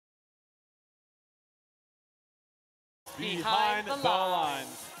behind the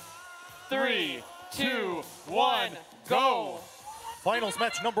lines. 3, 2, 1, go! Finals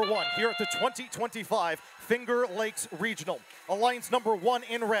match number 1 here at the 2025 Finger Lakes Regional. Alliance number 1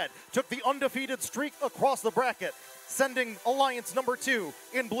 in red took the undefeated streak across the bracket, sending Alliance number 2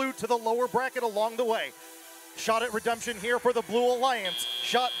 in blue to the lower bracket along the way. Shot at redemption here for the Blue Alliance.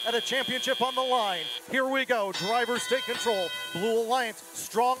 Shot at a championship on the line. Here we go. Drivers take control. Blue Alliance,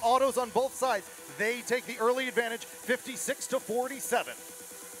 strong autos on both sides. They take the early advantage, 56-47.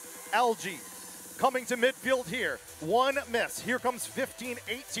 Algae coming to midfield here. One miss. Here comes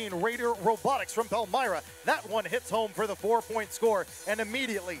 15-18 Raider Robotics from Palmyra. That one hits home for the 4-point score. And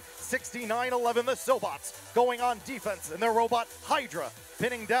immediately, 69-11 the Sobots going on defense. And their robot Hydra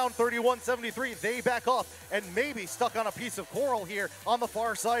pinning down 31-73. They back off and maybe stuck on a piece of coral here on the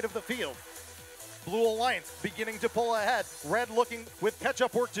far side of the field. Blue Alliance beginning to pull ahead. Red looking with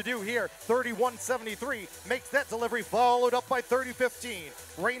catch-up work to do here. 31-73 makes that delivery, followed up by 30-15.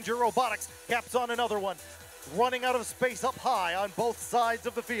 Ranger Robotics caps on another one. Running out of space up high on both sides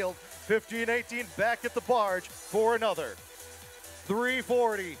of the field. 15-18 back at the barge for another.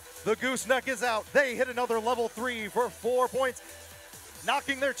 340. The gooseneck is out. They hit another level 3 for 4 points,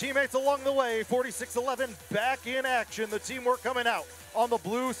 knocking their teammates along the way. 46-11 back in action. The teamwork coming out on the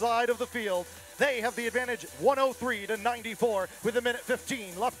blue side of the field. They have the advantage, 103-94 with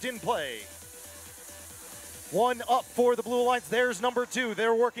 1:15 left in play. One up for the Blue Alliance. There's number 2.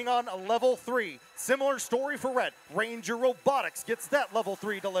 They're working on level 3. Similar story for red. Ranger Robotics gets that level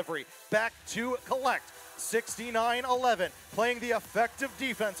 3 delivery. Back to collect. 69-11, playing the effective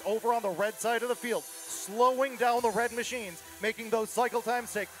defense over on the red side of the field, slowing down the red machines, making those cycle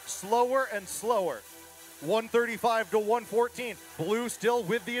times take slower and slower. 135-114, blue still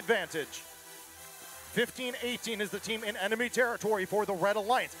with the advantage. 15-18 is the team in enemy territory for the Red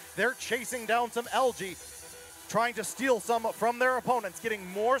Alliance. They're chasing down some algae, trying to steal some from their opponents, getting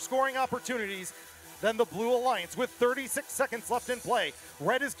more scoring opportunities than the Blue Alliance with 36 seconds left in play.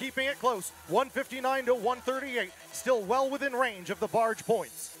 Red is keeping it close, 159-138, still well within range of the barge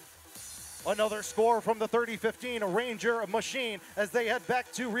points. Another score from the 30-15 Ranger machine as they head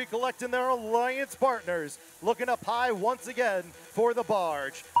back to recollect in their Alliance partners. Looking up high once again for the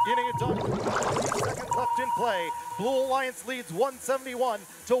barge. Getting it done, 3 seconds left in play. Blue Alliance leads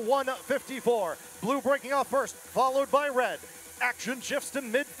 171-154. Blue breaking off first, followed by red. Action shifts to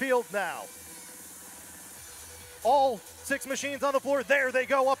midfield now. All 6 machines on the floor. There they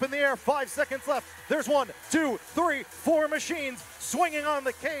go, up in the air. 5 seconds left. There's 1, 2, 3, 4 machines swinging on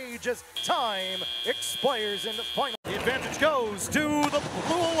the cage as time expires in the final. The advantage goes to the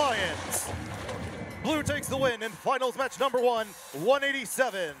Blue Alliance. Blue takes the win in finals match number 1,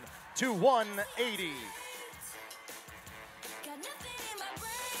 187-180.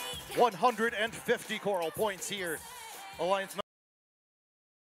 150 coral points here. Alliance number